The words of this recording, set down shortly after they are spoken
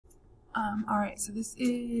Alright, so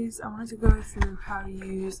I wanted to go through how to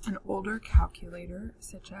use an older calculator,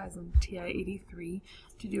 such as in TI83,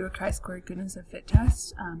 to do a chi-squared goodness of fit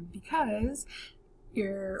test, because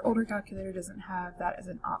your older calculator doesn't have that as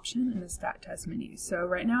an option in the stat test menu. So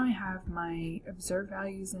right now I have my observed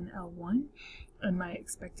values in L1 and my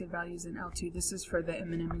expected values in L2. This is for the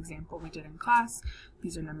M&M example we did in class.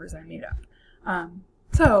 These are numbers I made up.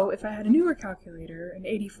 So if I had a newer calculator, an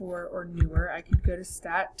 84 or newer, I could go to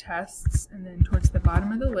Stat Tests, and then towards the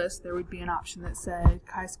bottom of the list there would be an option that said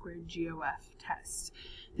chi-squared GOF test.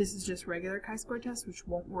 This is just regular chi-squared test, which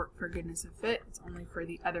won't work for goodness of fit. It's only for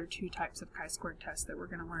the other two types of chi-squared tests that we're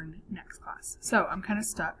going to learn next class. So I'm kind of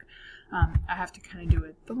stuck. I have to kind of do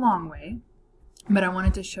it the long way. But I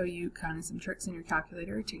wanted to show you kind of some tricks in your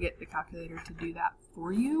calculator to get the calculator to do that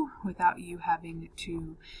for you without you having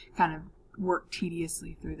to kind of work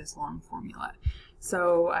tediously through this long formula.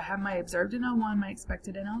 So I have my observed in L1, my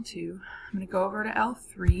expected in L2. I'm going to go over to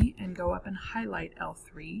L3 and go up and highlight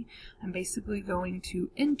L3. I'm basically going to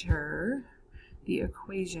enter the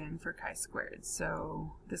equation for chi-squared.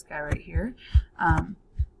 So this guy right here, I'm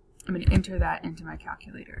going to enter that into my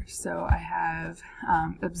calculator. So I have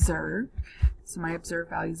observed. So my observed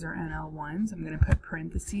values are in L1. So I'm going to put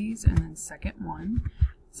parentheses and then second one.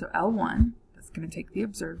 So L1, that's going to take the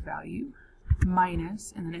observed value,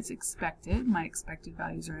 minus, and then it's expected. My expected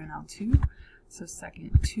values are in L2. So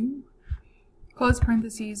second 2. Close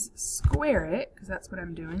parentheses, square it, because that's what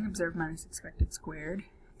I'm doing. Observed minus expected squared.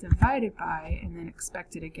 Divided by, and then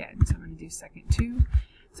expected again. So I'm going to do second 2.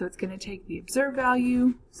 So it's going to take the observed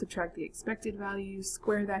value, subtract the expected value,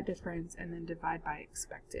 square that difference, and then divide by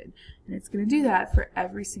expected. And it's going to do that for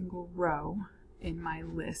every single row in my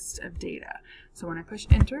list of data. So when I push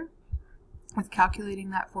enter, it's calculating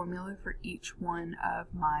that formula for each one of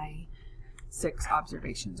my 6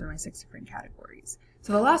 observations or my 6 different categories.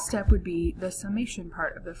 So the last step would be the summation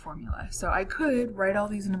part of the formula. So I could write all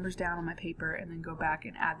these numbers down on my paper and then go back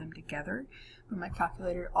and add them together, but my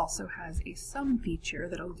calculator also has a sum feature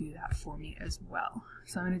that'll do that for me as well.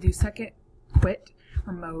 So I'm going to do second quit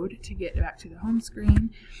or mode to get back to the home screen,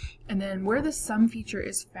 and then where the sum feature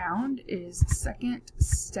is found is second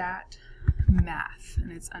stat math,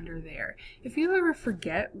 and it's under there. If you ever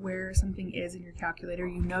forget where something is in your calculator,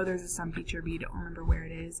 you know there's a sum feature but you don't remember where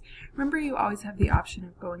it is, remember you always have the option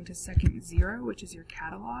of going to second 0, which is your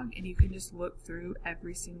catalog, and you can just look through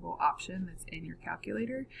every single option that's in your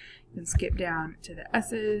calculator. You can skip down to the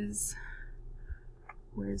S's.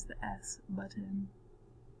 Where's the S button?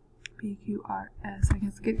 PQRS. I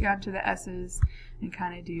can skip down to the S's and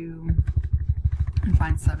kind of do and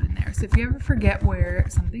find sum in there. So if you ever forget where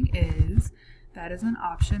something is, that is an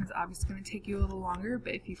option. It's obviously going to take you a little longer,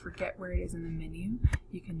 but if you forget where it is in the menu,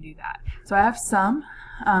 you can do that. So I have sum,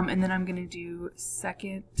 and then I'm going to do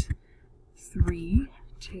second 3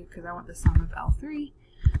 because I want the sum of L3.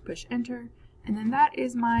 Push enter, and then that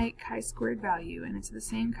is my chi-squared value, and it's the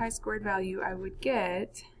same chi-squared value I would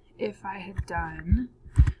get if I had done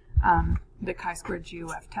the chi-squared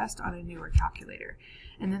GOF test on a newer calculator.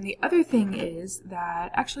 And then the other thing is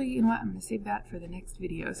that, actually, you know what, I'm going to save that for the next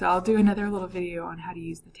video. So I'll do another little video on how to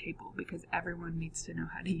use the table because everyone needs to know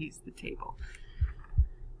how to use the table.